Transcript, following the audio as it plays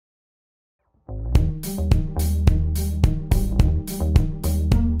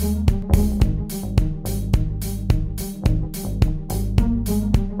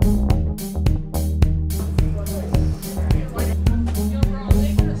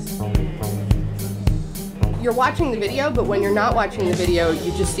you're watching the video, but when you're not watching the video,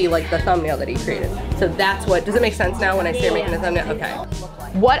 you just see like the thumbnail that he created. So that's what, does it make sense now when I say you're making a thumbnail? Okay.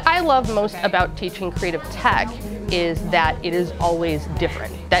 What I love most about teaching creative tech is that it is always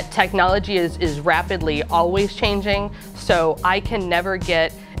different. That technology is rapidly always changing, so I can never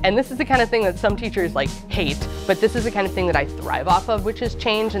get, and this is the kind of thing that some teachers like hate, but this is the kind of thing that I thrive off of, which is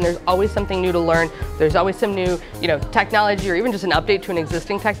change, and there's always something new to learn. There's always some new, technology, or even just an update to an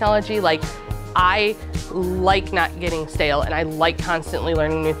existing technology. Like, I like not getting stale, and I like constantly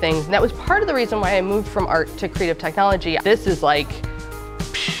learning new things. And that was part of the reason why I moved from art to creative technology. This is like,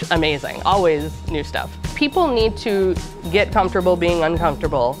 amazing, always new stuff. People need to get comfortable being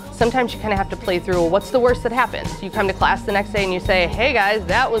uncomfortable. Sometimes you kind of have to play through, well, what's the worst that happens? You come to class the next day and you say, hey guys,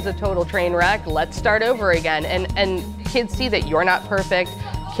 that was a total train wreck, let's start over again. And kids see that you're not perfect.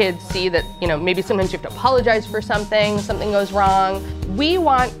 Kids see that, maybe sometimes you have to apologize for something goes wrong. We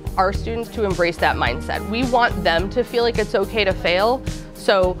want our students to embrace that mindset. We want them to feel like it's okay to fail.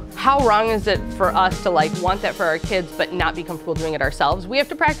 So how wrong is it for us to want that for our kids but not be comfortable doing it ourselves? We have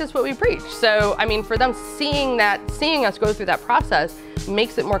to practice what we preach. So, I mean, for them, seeing us go through that process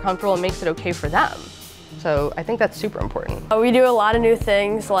makes it more comfortable and makes it okay for them. So I think that's super important. We do a lot of new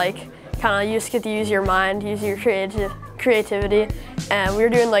things, you just get to use your mind, use your creativity. And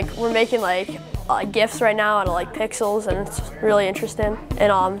we're making GIFs right now out of pixels, and it's really interesting,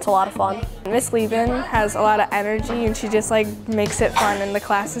 and it's a lot of fun. Miss Leban has a lot of energy, and she just makes it fun, and the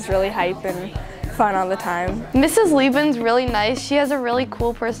class is really hype and fun all the time. Mrs. Leban's really nice. She has a really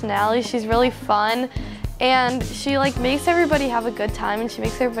cool personality. She's really fun, and she makes everybody have a good time, and she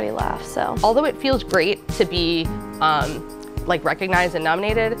makes everybody laugh. So although it feels great to be recognized and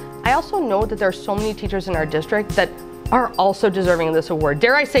nominated, I also know that there are so many teachers in our district that are also deserving of this award.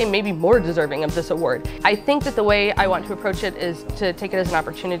 Dare I say, maybe more deserving of this award. I think that the way I want to approach it is to take it as an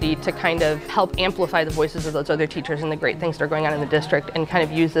opportunity to kind of help amplify the voices of those other teachers and the great things that are going on in the district, and kind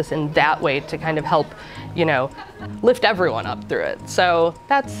of use this in that way to kind of help, lift everyone up through it. So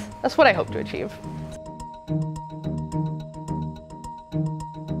that's what I hope to achieve.